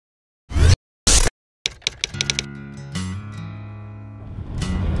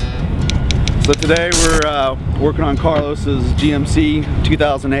So today we're working on Carlos's GMC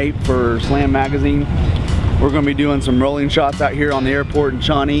 2008 for Slam Magazine. We're going to be doing some rolling shots out here on the airport in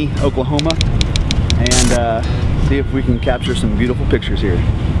Shawnee, Oklahoma, and see if we can capture some beautiful pictures here.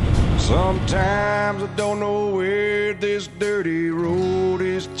 Sometimes I don't know where this dirty road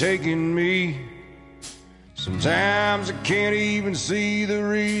is taking me. Sometimes I can't even see the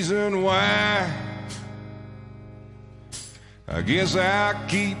reason why. I guess I'll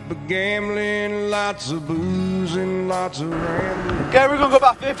keep gambling, lots of booze and lots of rambling. Okay, we're gonna go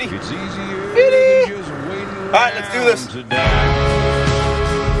about 50. It's easier than just waiting around. All right, let's do this. To die.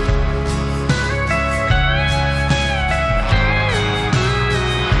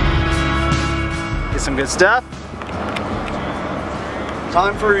 Get some good stuff.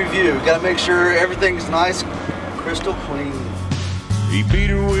 Time for review. Gotta make sure everything's nice, crystal clean. He beat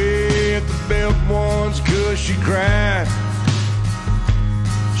her with the belt once 'cause she cried.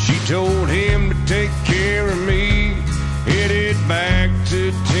 She told him to take care of me, headed back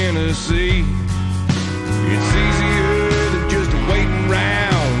to Tennessee. It's easier than just waiting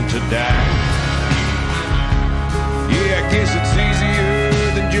around to die. Yeah, I guess it's easier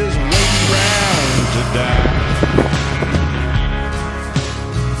than just waiting around to die.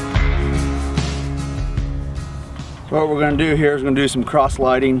 So what we're going to do here is going to do some cross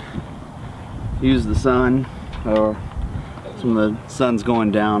lighting. Use the sun, or some of the sun's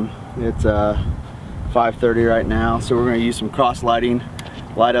going down. It's 5:30 right now, so we're going to use some cross lighting,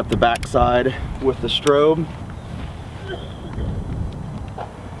 light up the backside with the strobe,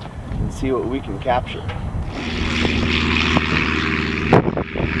 and see what we can capture.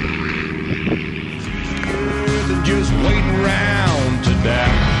 Just waiting around to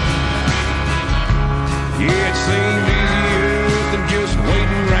die. Yeah, it seemed easier than just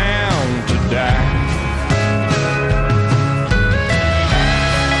waiting around to die.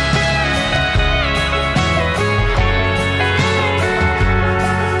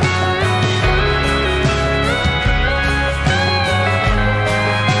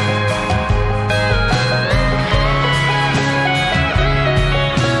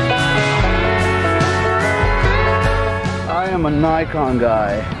 I'm a Nikon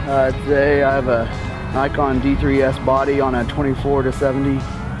guy. Today I have a Nikon D3S body on a 24-70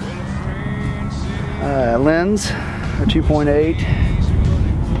 lens, a 2.8.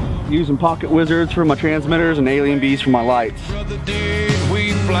 Using Pocket Wizards for my transmitters and Alien Bees for my lights. So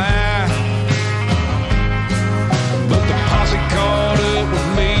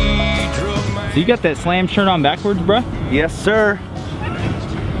you got that Slam shirt on backwards, bruh? Yes, sir.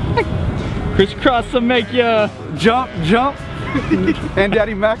 Crisscross will make ya jump, jump. And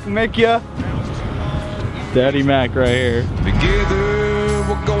Daddy Mac will make ya. Daddy Mac right here. Together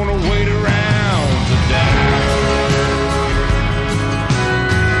we're gonna wait around to die.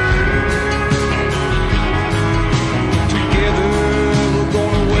 Together we're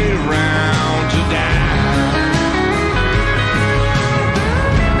gonna wait around to die.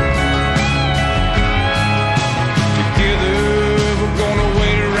 Together we're gonna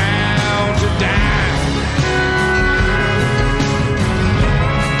wait around to die.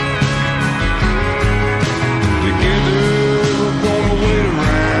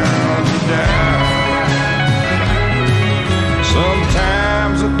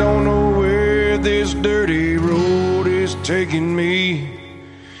 Sometimes I don't know where this dirty road is taking me.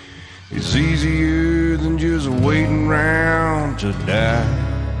 It's easier than just waiting around to die.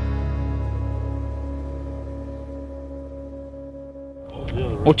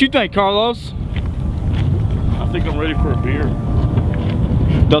 What you think, Carlos? I think I'm ready for a beer.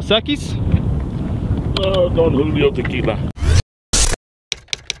 Dos Equis? Don Julio tequila.